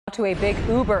To a big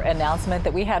Uber announcement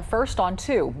that we had first on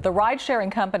 2. The ride-sharing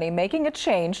company making a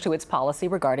change to its policy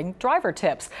regarding driver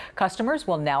tips. Customers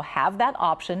will now have that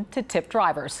option to tip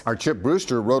drivers. Our Chip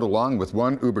Brewster rode along with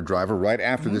one Uber driver right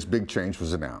after this big change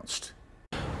was announced.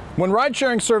 When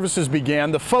ride-sharing services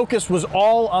began, the focus was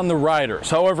all on the riders.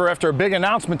 However, after a big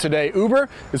announcement today, Uber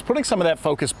is putting some of that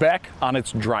focus back on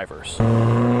its drivers.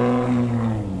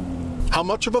 How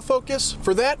much of a focus?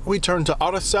 For that, we turn to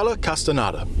Aracela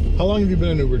Castaneda. How long have you been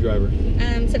an Uber driver?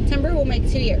 September will make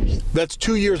 2 years. That's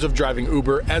 2 years of driving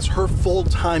Uber as her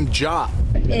full-time job.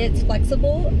 It's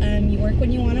flexible. You work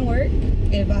when you want to work.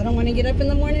 If I don't want to get up in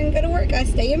the morning and go to work, I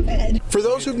stay in bed. For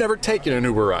those who've never taken an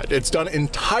Uber ride, it's done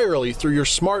entirely through your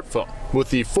smartphone, with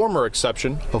the former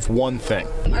exception of one thing.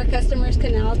 Our customers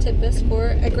can now tip us for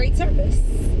a great service.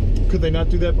 Could they not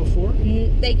do that before?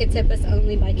 They could tip us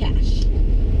only by cash.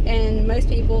 And most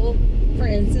people, for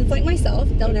instance, like myself,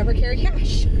 don't ever carry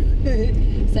cash.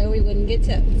 So we wouldn't get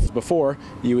tips. Before,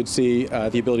 you would see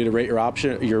the ability to rate your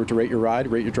option, to rate your ride,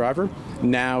 rate your driver.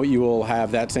 Now you will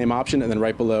have that same option, and then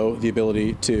right below the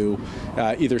ability to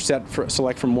either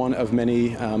select from one of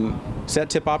many set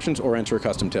tip options or enter a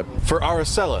custom tip. For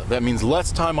Aracela, that means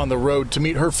less time on the road to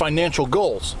meet her financial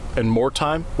goals and more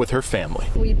time with her family.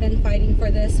 We've been fighting for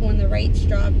this. When the rates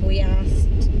dropped, we asked,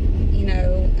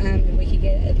 if we could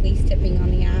get at least tipping on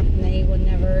the app, and they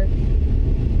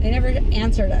never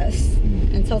answered us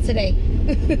until today.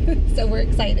 So we're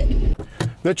excited.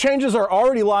 The changes are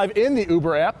already live in the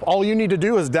Uber app. All you need to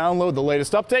do is download the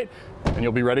latest update, and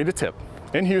you'll be ready to tip.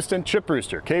 In Houston, Chip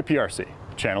Brewster, KPRC,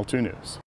 Channel 2 News.